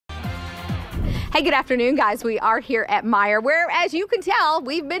Hey, good afternoon, guys. We are here at Meijer, where, as you can tell,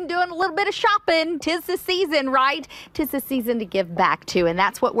 we've been doing a little bit of shopping. 'Tis the season, right? 'Tis the season to give back to, and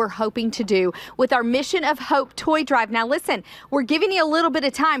that's what we're hoping to do with our Mission of Hope toy drive. Now, listen, we're giving you a little bit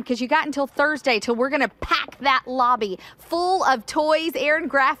of time because you got until Thursday till we're going to pack that lobby full of toys. Aaron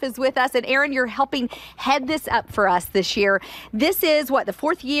Graff is with us, and Aaron, you're helping head this up for us this year. This is, what, the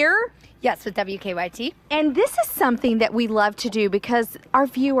fourth year? Yes, with WKYT. And this is something that we love to do because our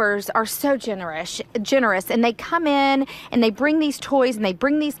viewers are so generous, and they come in and they bring these toys and they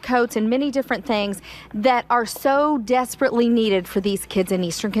bring these coats and many different things that are so desperately needed for these kids in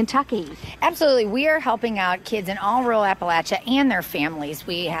Eastern Kentucky. Absolutely. We are helping out kids in all rural Appalachia and their families.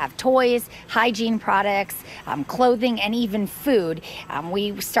 We have toys, hygiene products, clothing, and even food.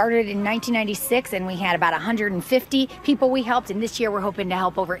 We started in 1996 and we had about 150 people we helped, and this year we're hoping to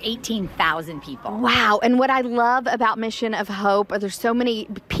help over 18,000 people. Wow. And what I love about Mission of Hope are there's so many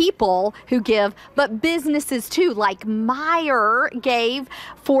people who give, but businesses too, like Meijer gave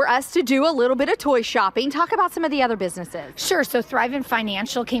for us to do a little bit of toy shopping. Talk about some of the other businesses. Sure. So Thrivent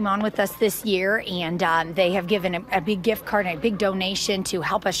Financial came on with us this year, and they have given a big gift card and a big donation to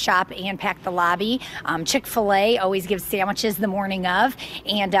help us shop and pack the lobby. Chick-fil-A always gives sandwiches the morning of,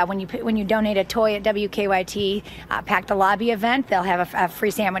 and when you donate a toy at WKYT Pack the Lobby event, they'll have a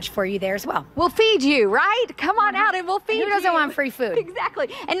free sandwich for you there as well. We'll feed you, right? Come on out and we'll feed you. Who doesn't want free food? Exactly.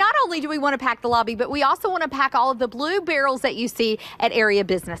 And not only do we want to pack the lobby, but we also want to pack all of the blue barrels that you see at area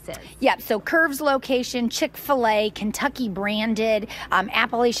businesses. Yep. So Curves location, Chick-fil-A, Kentucky branded,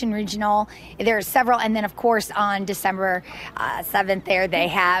 Appalachian Regional. There are several. And then, of course, on December 7th there, they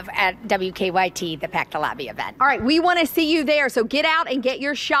have at WKYT the Pack the Lobby event. All right. We want to see you there. So get out and get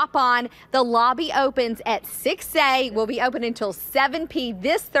your shop on. The lobby opens at 6A. We'll be open until 7 p.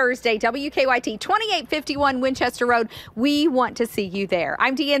 this Thursday, WKYT 2851 Winchester Road. We want to see you there.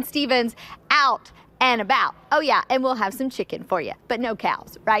 I'm Deanne Stevens, out and about. Oh, yeah, and we'll have some chicken for you, but no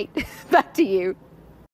cows, right? Back to you.